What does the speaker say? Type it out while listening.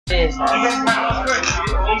He meant power.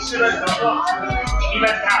 He should have done what? He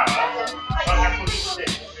meant power. Like that's what he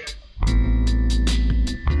did.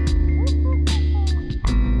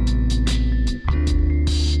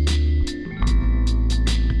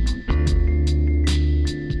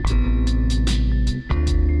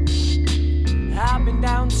 I've been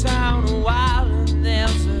downtown a while and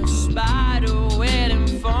there's a spider waiting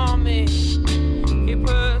for me. He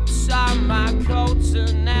puts on my coat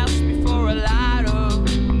and asks me for a lighter,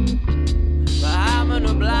 but I'm an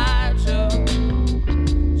obliger,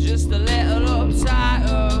 just a little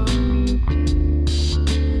uptighter.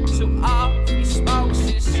 So off he smokes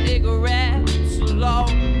his cigarettes alone,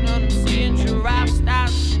 and I'm seeing giraffes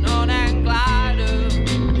dancing on that glider,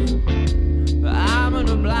 but I'm an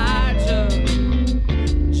obliger,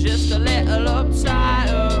 just a little uptighter.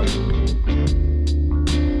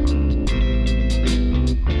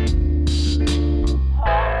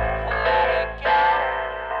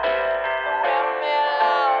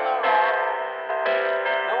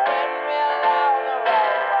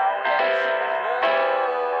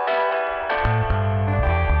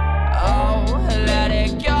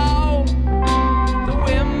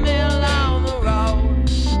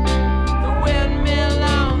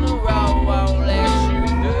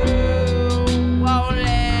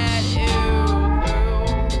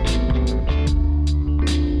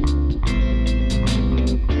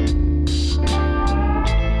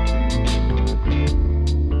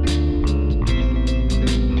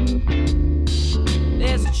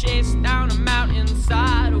 Chase down a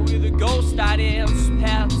mountainside with a ghost ideas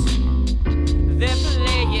pet. They're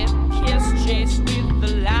playing kiss chase with the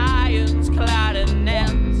lions colliding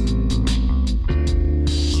nets.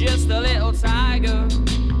 Just a little tiger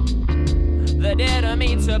that didn't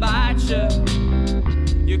mean to bite you.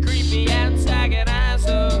 Your creepy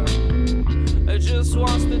antagonizer just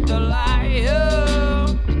wants to delight you.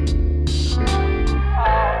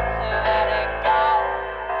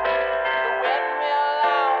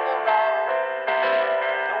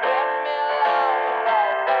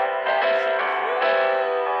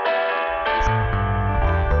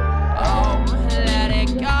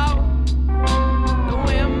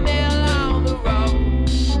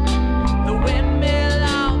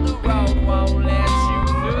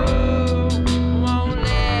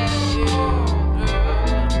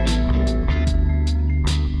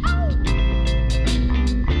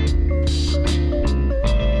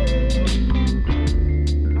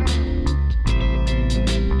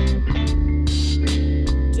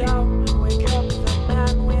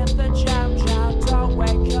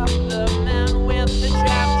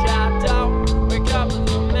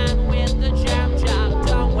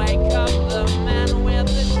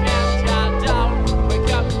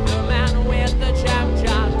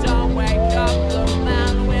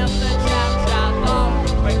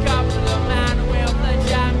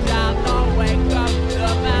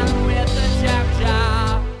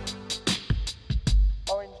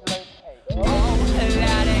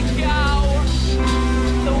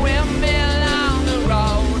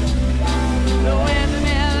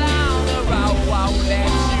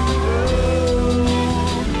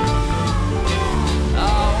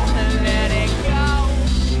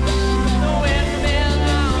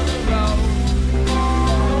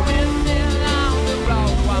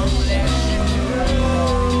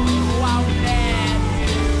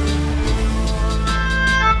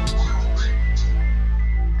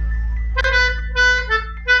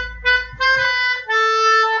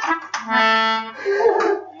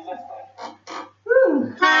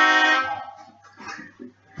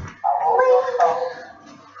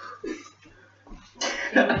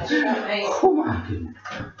 Oh my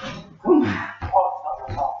goodness.